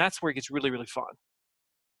 man. And that's where it gets really, really fun.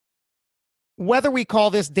 Whether we call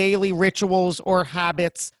this daily rituals or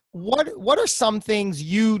habits, what are some things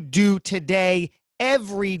you do today,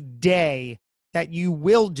 every day, that you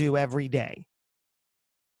will do every day?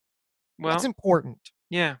 What's Well, important?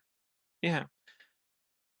 yeah, yeah.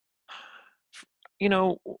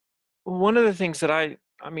 One of the things that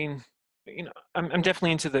I'm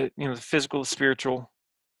definitely into the physical, the spiritual,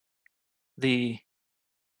 the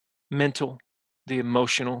mental, the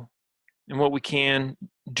emotional, and what we can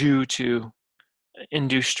do to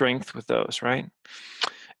induce strength with those, right?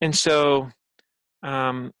 And so,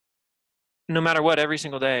 no matter what, every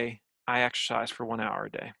single day, I exercise for 1 hour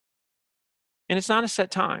a day. And it's not a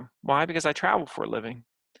set time. Why? Because I travel for a living.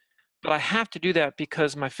 But I have to do that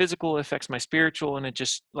because my physical affects my spiritual, and it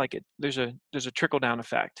just like it there's a trickle down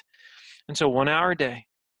effect. And so 1 hour a day,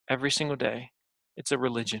 every single day, it's a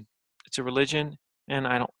religion. It's a religion, and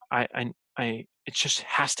I don't I it just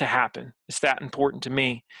has to happen. It's that important to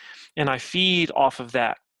me. And I feed off of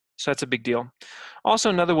that. So that's a big deal. Also,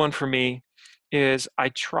 another one for me is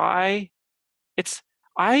it's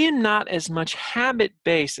I am not as much habit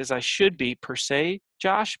based as I should be per se,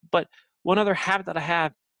 Josh, but one other habit that I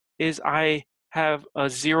have is I have a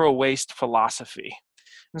zero waste philosophy.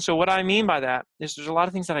 And so what I mean by that is there's a lot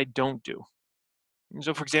of things that I don't do. And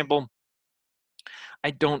so for example,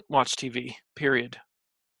 I don't watch TV, period.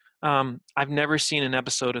 I've never seen an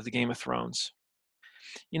episode of the Game of Thrones.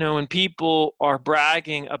 When people are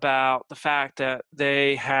bragging about the fact that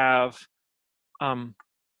um,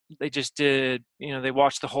 they just did, they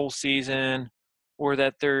watched the whole season, or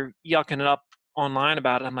that they're yucking it up online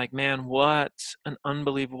about it. I'm like, man, what an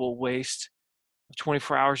unbelievable waste of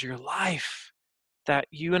 24 hours of your life that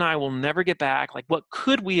you and I will never get back. Like, what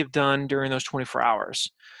could we have done during those 24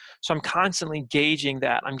 hours? So I'm constantly gauging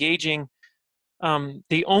that. I'm gauging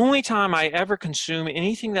the only time I ever consume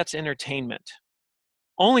anything that's entertainment,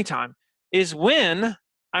 only time, is when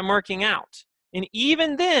I'm working out. And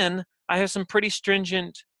even then, I have some pretty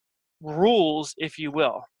stringent rules, if you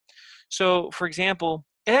will. So, for example,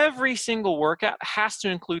 every single workout has to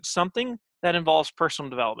include something that involves personal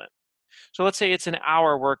development. So let's say it's an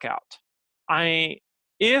hour workout.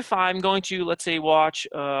 If I'm going to, let's say, watch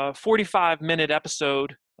a 45-minute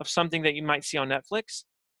episode of something that you might see on Netflix,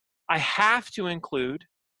 I have to include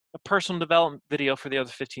a personal development video for the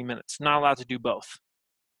other 15 minutes. Not allowed to do both.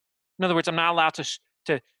 In other words, I'm not allowed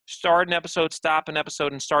to start an episode, stop an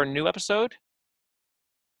episode, and start a new episode.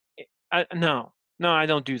 No, I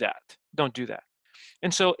don't do that. Don't do that.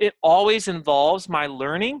 And so it always involves my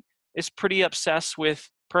learning is pretty obsessed with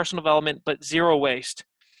personal development, but zero waste.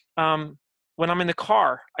 When I'm in the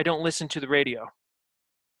car, I don't listen to the radio.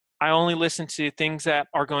 I only listen to things that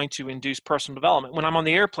are going to induce personal development. When I'm on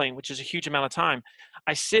the airplane, which is a huge amount of time,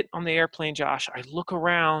 I sit on the airplane, Josh, I look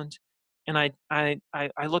around, and I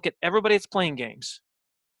look at everybody that's playing games.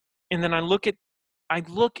 And then I look at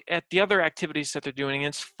the other activities that they're doing. And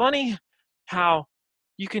it's funny how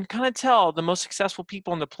you can kind of tell the most successful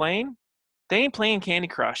people on the plane, they ain't playing Candy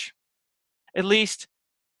Crush. At least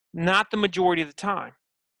not the majority of the time.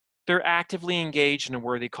 They're actively engaged in a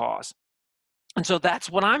worthy cause. And so that's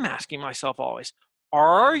what I'm asking myself always.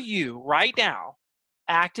 Are you right now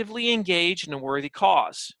actively engaged in a worthy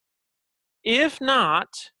cause? If not,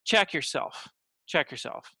 check yourself. Check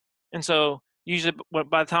yourself. And so usually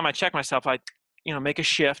by the time I check myself, I make a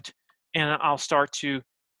shift, and I'll start to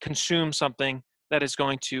consume something that is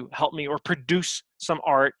going to help me, or produce some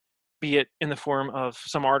art, be it in the form of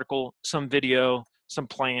some article, some video, some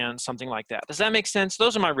plan, something like that. Does that make sense?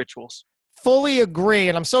 Those are my rituals. Fully agree.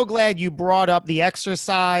 And I'm so glad you brought up the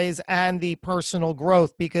exercise and the personal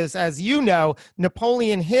growth, because as you know,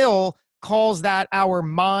 Napoleon Hill calls that our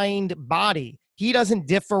mind body. He doesn't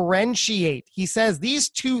differentiate. He says these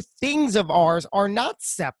two things of ours are not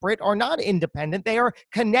separate, are not independent. They are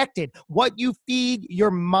connected. What you feed your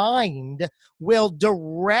mind will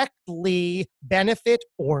directly benefit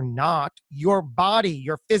or not your body,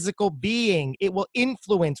 your physical being. It will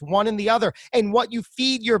influence one and the other. And what you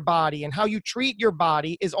feed your body and how you treat your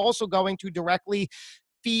body is also going to directly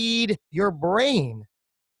feed your brain.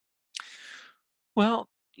 Well,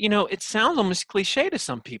 it sounds almost cliche to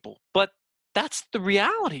some people, but that's the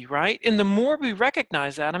reality, right? And the more we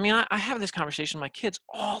recognize that, I mean, I have this conversation with my kids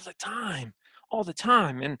all the time, all the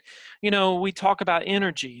time. And, we talk about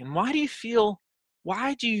energy and why do you feel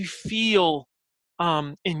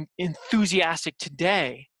enthusiastic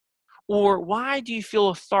today? Or why do you feel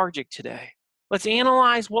lethargic today? Let's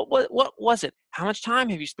analyze what was it? How much time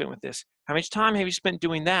have you spent with this? How much time have you spent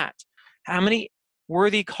doing that? How many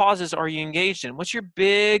worthy causes are you engaged in? What's your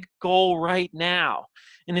big goal right now?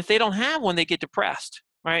 And if they don't have one, they get depressed,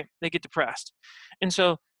 right? They get depressed. And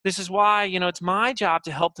so this is why, it's my job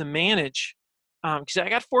to help them manage, because I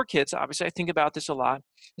got 4 kids, obviously I think about this a lot,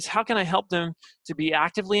 is how can I help them to be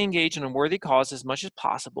actively engaged in a worthy cause as much as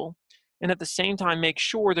possible, and at the same time make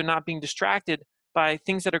sure they're not being distracted by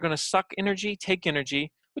things that are going to suck energy, take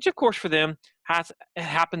energy, which of course for them it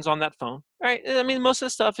happens on that phone, right? I mean, most of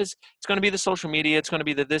the stuff it's going to be the social media, it's going to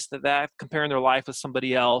be the this, the that, comparing their life with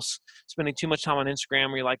somebody else, spending too much time on Instagram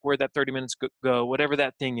where you're like, where'd that 30 minutes go, whatever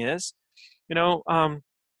that thing is. Now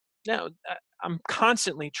I'm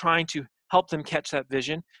constantly trying to help them catch that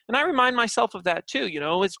vision. And I remind myself of that too,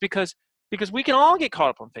 it's because Because we can all get caught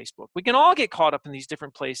up on Facebook. We can all get caught up in these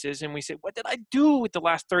different places, and we say, what did I do with the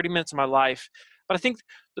last 30 minutes of my life? But I think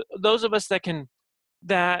those of us that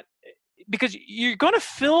because you're going to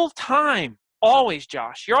fill time always,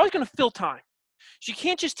 Josh. You're always going to fill time. So you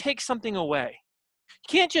can't just take something away.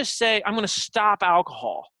 You can't just say, I'm going to stop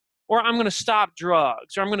alcohol, or I'm going to stop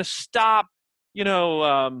drugs, or I'm going to stop,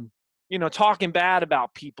 talking bad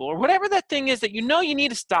about people, or whatever that thing is that you need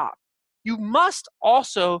to stop. You must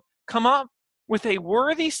also come up with a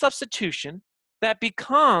worthy substitution that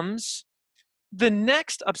becomes the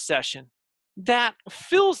next obsession that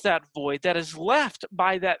fills that void that is left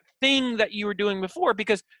by that thing that you were doing before.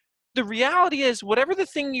 Because the reality is, whatever the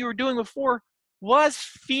thing you were doing before was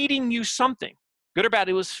feeding you something, good or bad,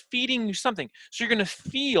 it was feeding you something. So you're going to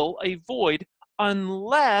feel a void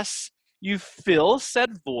unless you fill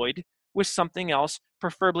said void with something else,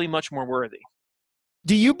 preferably much more worthy.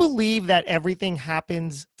 Do you believe that everything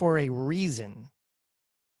happens for a reason?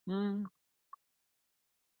 I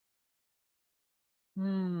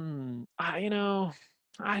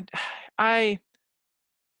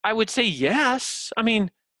would say yes. I mean,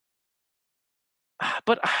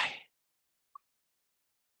 but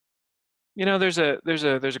there's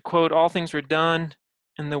a quote: "All things were done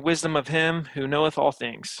in the wisdom of Him who knoweth all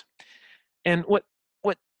things." And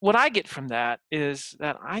what I get from that is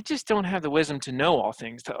that I just don't have the wisdom to know all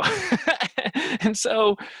things, though. And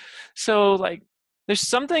so like, there's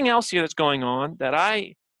something else here that's going on that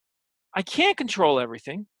I can't control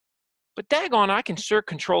everything, but daggone, I can sure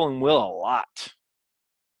control and will a lot.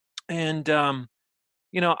 And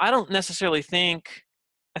I don't necessarily think.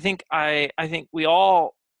 I think we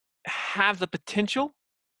all have the potential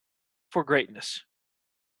for greatness.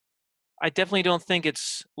 I definitely don't think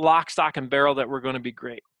it's lock, stock, and barrel that we're going to be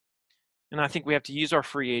great. And I think we have to use our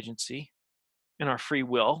free agency and our free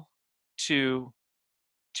will to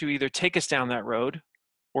either take us down that road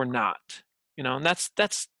or not. And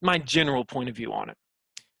that's my general point of view on it.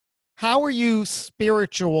 How are you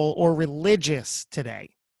spiritual or religious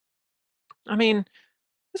today? I mean,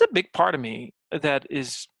 there's a big part of me that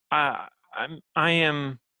is I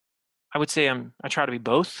would say I try to be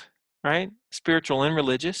both, right? Spiritual and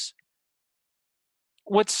religious.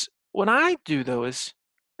 What I do, though, is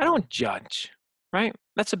I don't judge, right?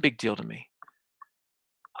 That's a big deal to me.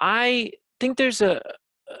 I think there's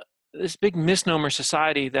this big misnomer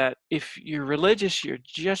society that if you're religious, you're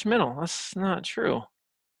judgmental. That's not true.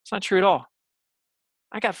 It's not true at all.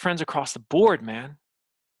 I got friends across the board, man.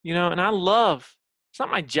 And it's not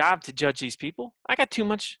my job to judge these people. I got too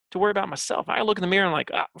much to worry about myself. I look in the mirror and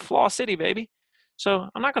flaw city, baby. So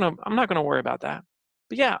I'm not gonna worry about that.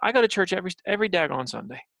 But yeah, I go to church every daggone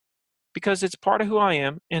Sunday because it's part of who I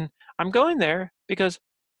am, and I'm going there because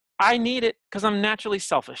I need it, because I'm naturally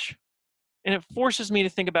selfish, and it forces me to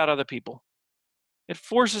think about other people. It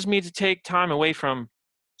forces me to take time away from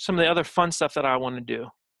some of the other fun stuff that I want to do,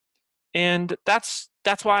 and that's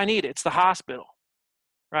why I need it. It's the hospital,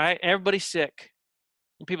 right? Everybody's sick,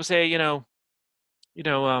 and people say,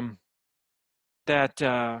 that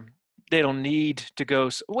they don't need to go.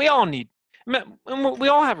 We all need. We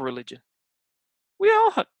all have a religion.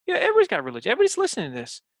 Everybody's got religion. Everybody's listening to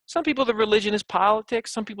this. Some people, their religion is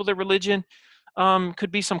politics. Some people, their religion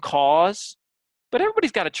could be some cause. But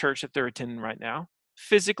everybody's got a church that they're attending right now,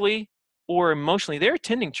 physically or emotionally. They're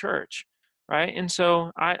attending church, right? And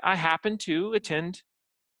so I happen to attend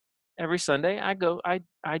every Sunday. I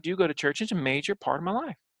do go to church. It's a major part of my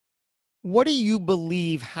life. What do you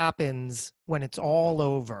believe happens when it's all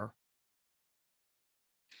over?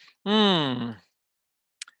 Well,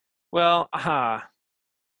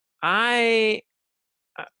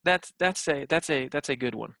 that's a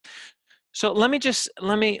good one. So let me just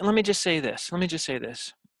say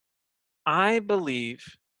this. I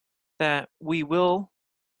believe that we will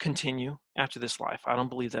continue after this life. I don't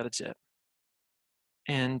believe that it's it.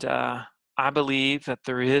 And I believe that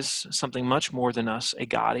there is something much more than us, a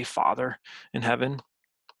God, a Father in heaven,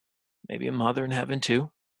 maybe a mother in heaven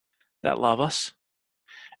too, that love us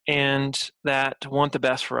and that want the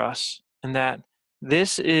best for us, and that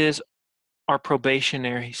this is our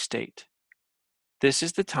probationary state. This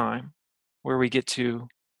is the time where we get to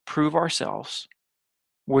prove ourselves,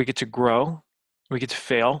 where we get to grow, we get to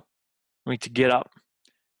fail, we get to get up,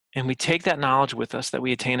 and we take that knowledge with us that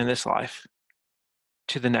we attain in this life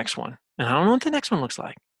to the next one. And I don't know what the next one looks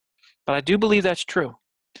like, but I do believe that's true.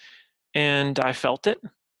 And I felt it,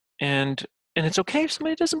 and it's okay if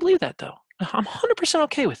somebody doesn't believe that, though. I'm 100%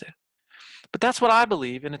 okay with it. But that's what I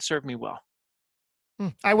believe, and it served me well.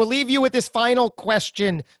 I will leave you with this final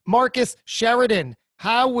question. Marcus Sheridan,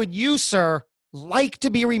 how would you, sir, like to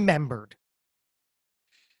be remembered?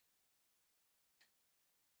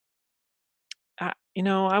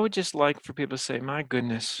 I would just like for people to say, my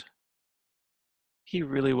goodness, he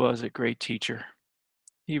really was a great teacher.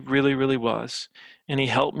 He really, really was. And he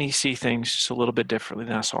helped me see things just a little bit differently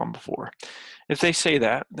than I saw them before. If they say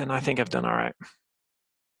that, then I think I've done all right.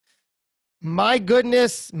 My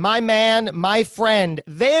goodness, my man, my friend.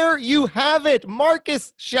 There you have it,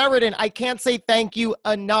 Marcus Sheridan. I can't say thank you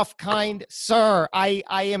enough, kind sir. I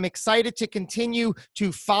am excited to continue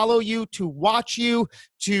to follow you, to watch you,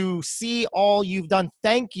 to see all you've done.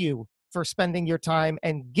 Thank you for spending your time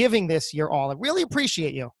and giving this your all. I really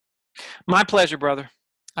appreciate you. My pleasure, brother.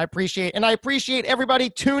 I appreciate everybody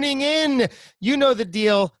tuning in. You know the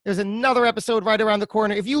deal. There's another episode right around the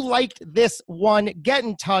corner. If you liked this one, get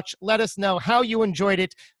in touch. Let us know how you enjoyed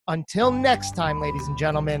it. Until next time, ladies and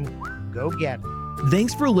gentlemen, go get it.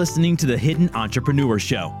 Thanks for listening to the Hidden Entrepreneur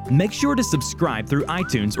Show. Make sure to subscribe through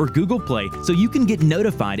iTunes or Google Play so you can get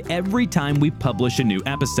notified every time we publish a new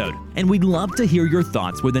episode. And we'd love to hear your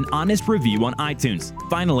thoughts with an honest review on iTunes.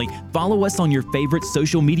 Finally, follow us on your favorite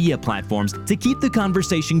social media platforms to keep the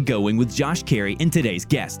conversation going with Josh Carey and today's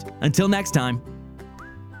guest. Until next time.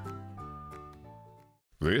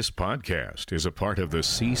 This podcast is a part of the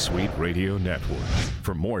C-Suite Radio Network.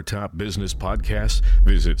 For more top business podcasts,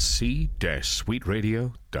 visit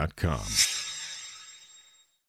c-suiteradio.com.